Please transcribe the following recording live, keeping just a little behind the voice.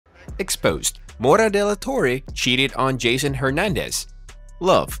Exposed. Moira Dela Torre cheated on Jason Hernandez.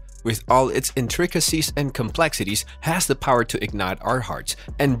 Love, with all its intricacies and complexities, has the power to ignite our hearts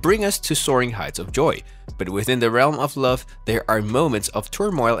and bring us to soaring heights of joy. But within the realm of love, there are moments of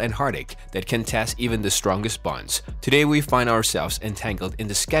turmoil and heartache that can test even the strongest bonds. Today we find ourselves entangled in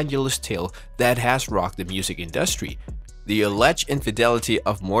the scandalous tale that has rocked the music industry. The alleged infidelity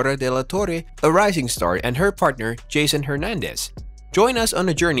of Moira Dela Torre, a rising star, and her partner Jason Hernandez. Join us on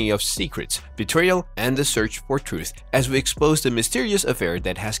a journey of secrets, betrayal, and the search for truth as we expose the mysterious affair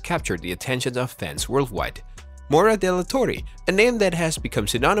that has captured the attention of fans worldwide. Moira Dela Torre, a name that has become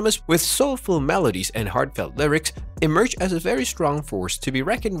synonymous with soulful melodies and heartfelt lyrics, emerged as a very strong force to be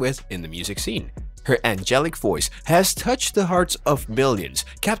reckoned with in the music scene. Her angelic voice has touched the hearts of millions,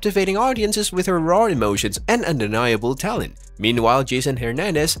 captivating audiences with her raw emotions and undeniable talent. Meanwhile, Jason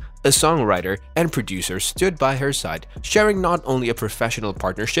Hernandez, a songwriter and producer, stood by her side, sharing not only a professional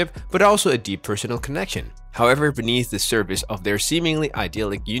partnership but also a deep personal connection. However, beneath the surface of their seemingly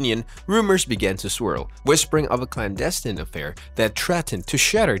idyllic union, rumors began to swirl, whispering of a clandestine affair that threatened to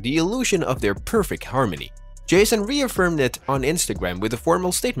shatter the illusion of their perfect harmony. Jason reaffirmed it on Instagram with a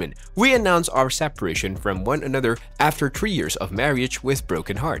formal statement: "We announce our separation from one another after 3 years of marriage with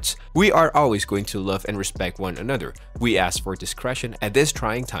broken hearts. We are always going to love and respect one another. We ask for discretion at this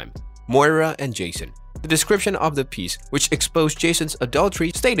trying time. Moira and Jason." The description of the piece, which exposed Jason's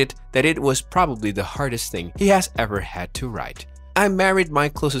adultery, stated that it was probably the hardest thing he has ever had to write. "I married my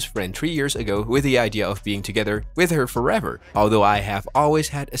closest friend 3 years ago with the idea of being together with her forever. Although I have always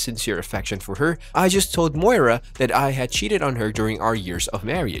had a sincere affection for her, I just told Moira that I had cheated on her during our years of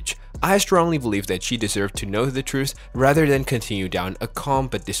marriage. I strongly believe that she deserved to know the truth rather than continue down a calm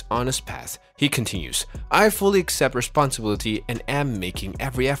but dishonest path." He continues, "I fully accept responsibility and am making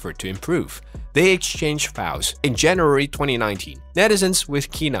every effort to improve." They exchanged vows in January 2019. Netizens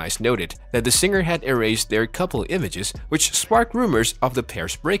with keen eyes noted that the singer had erased their couple images, which sparked rumors of the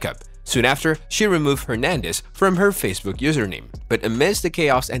pair's breakup. Soon after, she removed Hernandez from her Facebook username. But amidst the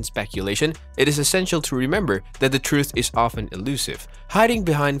chaos and speculation, it is essential to remember that the truth is often elusive, hiding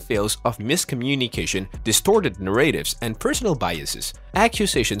behind veils of miscommunication, distorted narratives, and personal biases.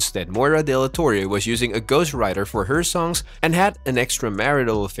 Accusations that Moira Dela Torre was using a ghostwriter for her songs and had an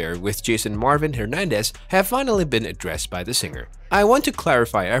extramarital affair with Jason Marvin Hernandez have finally been addressed by the singer. "I want to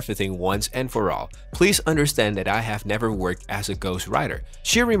clarify everything once and for all. Please understand that I have never worked as a ghostwriter."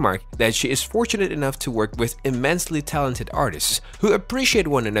 She remarked that she is fortunate enough to work with immensely talented artists who appreciate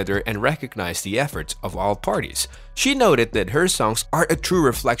one another and recognize the efforts of all parties. She noted that her songs are a true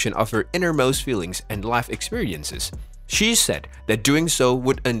reflection of her innermost feelings and life experiences. She said that doing so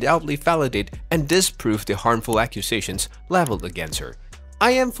would undoubtedly validate and disprove the harmful accusations leveled against her.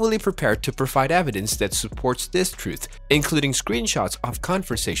 "I am fully prepared to provide evidence that supports this truth, including screenshots of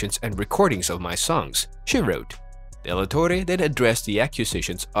conversations and recordings of my songs," she wrote. Dela Torre then addressed the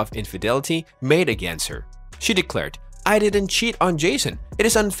accusations of infidelity made against her. She declared, "I didn't cheat on Jason. It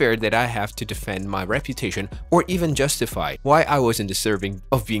is unfair that I have to defend my reputation or even justify why I wasn't deserving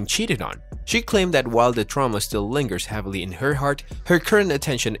of being cheated on." She claimed that while the trauma still lingers heavily in her heart, her current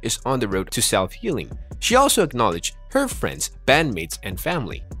attention is on the road to self-healing. She also acknowledged her friends, bandmates, and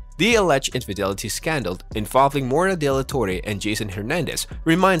family. The alleged infidelity scandal involving Moira Dela Torre and Jason Hernandez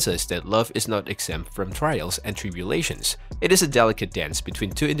reminds us that love is not exempt from trials and tribulations. It is a delicate dance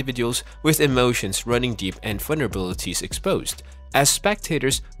between two individuals with emotions running deep and vulnerabilities exposed. As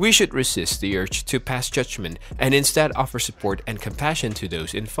spectators, we should resist the urge to pass judgment and instead offer support and compassion to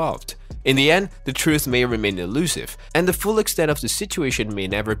those involved. In the end, the truth may remain elusive, and the full extent of the situation may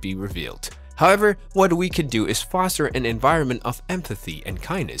never be revealed. However, what we can do is foster an environment of empathy and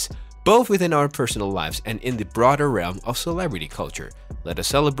kindness, both within our personal lives and in the broader realm of celebrity culture. Let us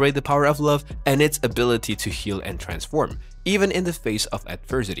celebrate the power of love and its ability to heal and transform, even in the face of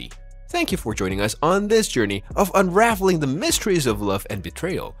adversity. Thank you for joining us on this journey of unraveling the mysteries of love and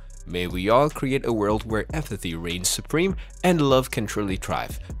betrayal. May we all create a world where empathy reigns supreme and love can truly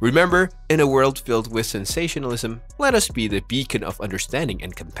thrive. Remember, in a world filled with sensationalism, let us be the beacon of understanding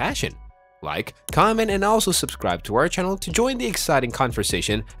and compassion. Like, comment, and also subscribe to our channel to join the exciting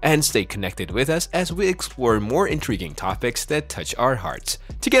conversation and stay connected with us as we explore more intriguing topics that touch our hearts.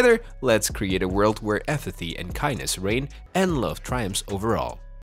 Together, let's create a world where empathy and kindness reign and love triumphs over all.